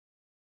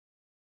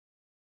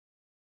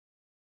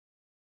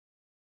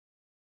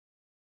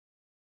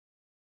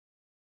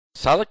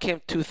SolidCAM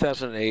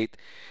 2008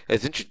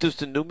 has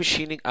introduced a new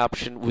machining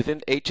option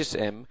within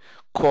HSM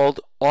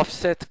called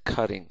offset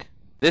cutting.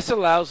 This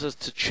allows us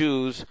to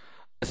choose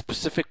a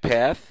specific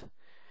path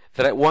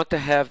that I want to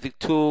have the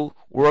tool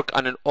work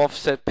on an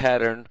offset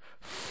pattern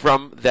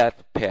from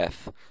that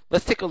path.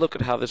 Let's take a look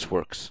at how this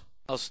works.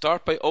 I'll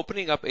start by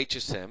opening up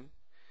HSM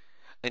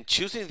and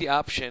choosing the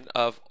option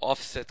of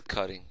offset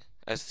cutting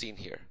as seen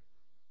here.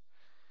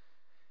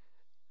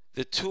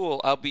 The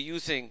tool I'll be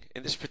using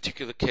in this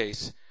particular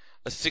case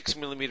a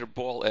 6mm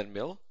ball end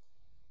mill,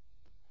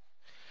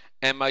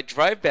 and my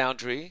drive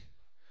boundary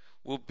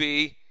will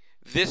be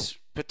this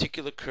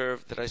particular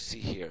curve that I see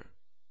here.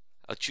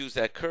 I'll choose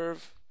that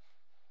curve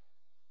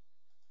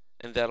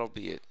and that'll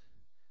be it.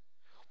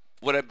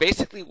 What I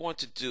basically want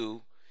to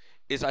do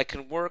is I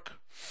can work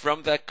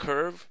from that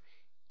curve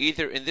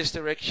either in this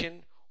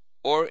direction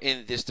or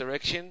in this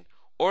direction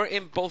or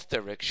in both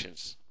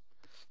directions.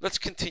 Let's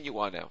continue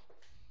on now.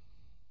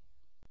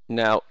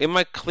 Now, in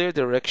my clear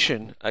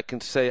direction, I can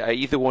say I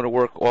either want to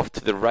work off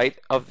to the right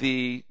of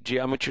the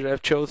geometry that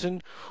I've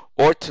chosen,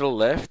 or to the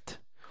left,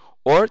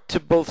 or to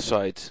both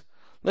sides.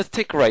 Let's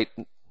take right.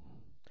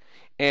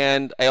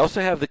 And I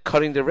also have the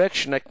cutting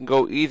direction. I can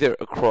go either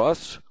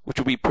across, which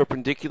will be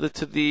perpendicular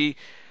to the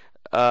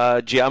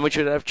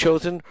geometry that I've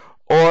chosen,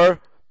 or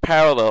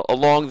parallel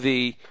along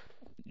the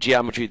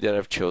geometry that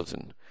I've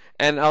chosen.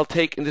 And I'll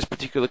take, in this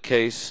particular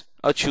case,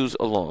 I'll choose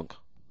along.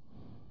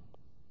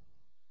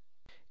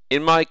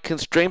 In my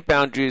constraint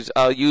boundaries,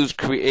 I'll use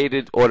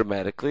created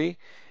automatically.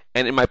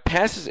 And in my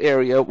passes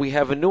area, we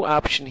have a new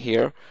option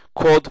here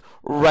called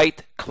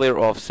right clear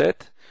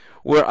offset,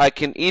 where I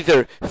can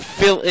either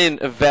fill in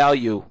a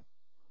value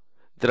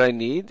that I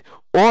need,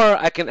 or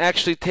I can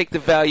actually take the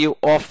value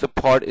off the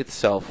part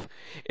itself.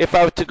 If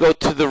I were to go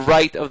to the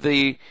right of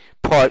the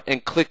part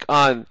and click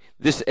on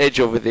this edge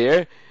over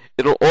there,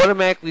 it'll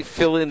automatically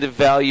fill in the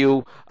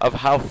value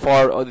of how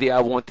far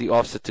I want the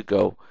offset to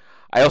go.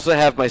 I also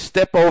have my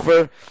step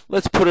over.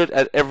 Let's put it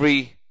at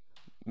every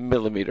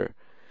millimeter.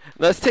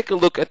 Now let's take a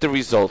look at the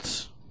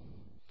results.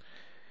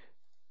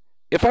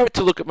 If I were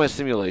to look at my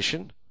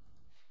simulation,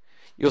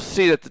 you'll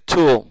see that the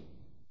tool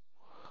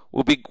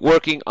will be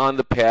working on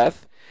the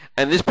path.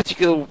 And in this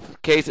particular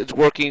case, it's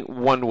working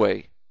one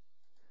way.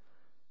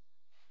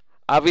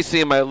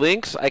 Obviously, in my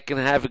links, I can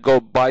have it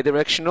go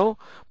bidirectional.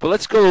 But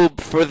let's go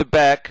further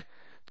back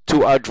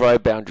to our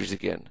drive boundaries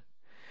again.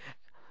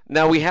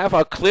 Now we have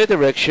our clear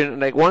direction,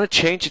 and I want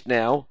to change it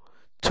now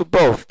to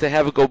both, to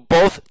have it go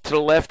both to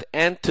the left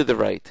and to the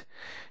right.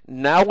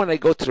 Now when I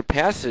go to the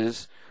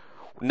passes,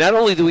 not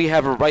only do we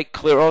have a right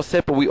clear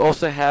offset, but we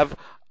also have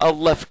a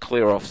left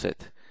clear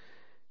offset.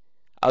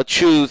 I'll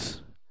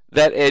choose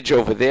that edge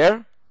over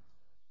there,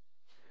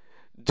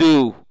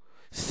 do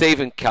save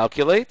and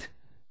calculate,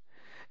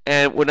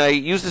 and when I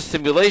use the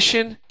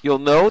simulation, you'll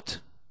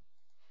note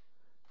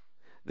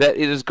that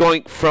it is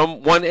going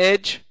from one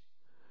edge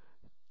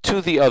to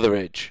the other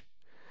edge,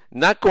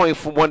 not going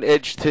from one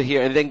edge to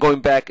here and then going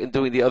back and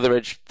doing the other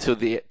edge to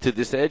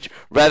this edge,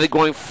 rather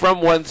going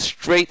from one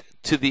straight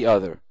to the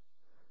other.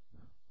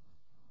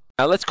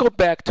 Now let's go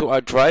back to our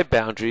drive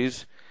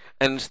boundaries,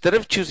 and instead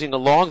of choosing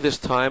along this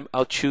time,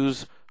 I'll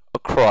choose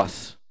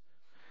across.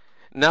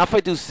 Now if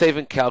I do save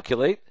and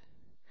calculate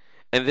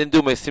and then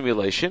do my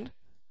simulation,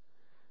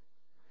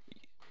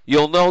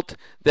 you'll note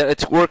that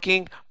it's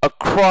working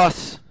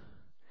across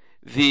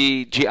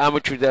the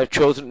geometry that I've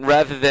chosen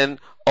rather than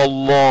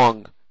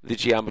along the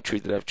geometry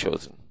that I've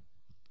chosen.